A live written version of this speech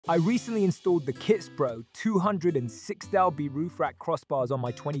I recently installed the KitsPro 260lb roof rack crossbars on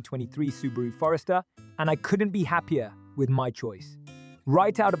my 2023 Subaru Forester, and I couldn't be happier with my choice.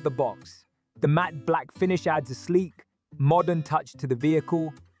 Right out of the box, the matte black finish adds a sleek, modern touch to the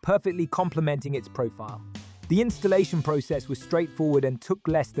vehicle, perfectly complementing its profile. The installation process was straightforward and took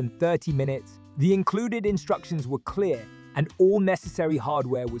less than 30 minutes. The included instructions were clear, and all necessary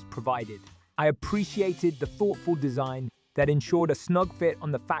hardware was provided. I appreciated the thoughtful design that ensured a snug fit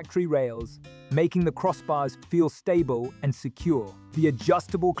on the factory rails, making the crossbars feel stable and secure. The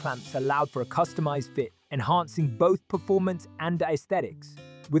adjustable clamps allowed for a customized fit, enhancing both performance and aesthetics.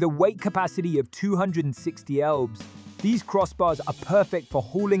 With a weight capacity of 260 lbs, these crossbars are perfect for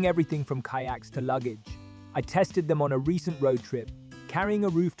hauling everything from kayaks to luggage. I tested them on a recent road trip, carrying a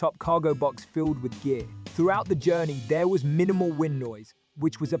rooftop cargo box filled with gear. Throughout the journey, there was minimal wind noise,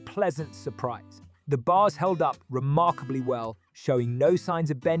 which was a pleasant surprise. The bars held up remarkably well, showing no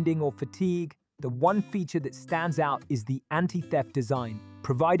signs of bending or fatigue. The one feature that stands out is the anti-theft design,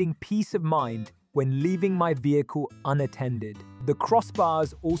 providing peace of mind when leaving my vehicle unattended. The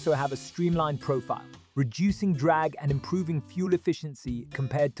crossbars also have a streamlined profile, reducing drag and improving fuel efficiency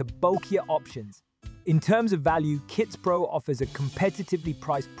compared to bulkier options. In terms of value, KitsPro offers a competitively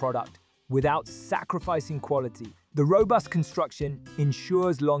priced product without sacrificing quality. The robust construction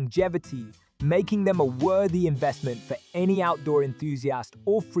ensures longevity, making them a worthy investment for any outdoor enthusiast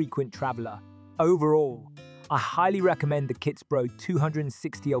or frequent traveler. Overall, I highly recommend the KitsPro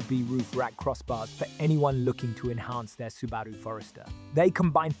 260lb roof rack crossbars for anyone looking to enhance their Subaru Forester. They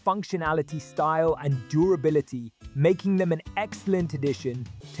combine functionality, style, and durability, making them an excellent addition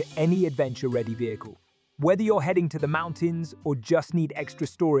to any adventure-ready vehicle. Whether you're heading to the mountains or just need extra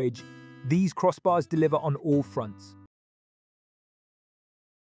storage, these crossbars deliver on all fronts.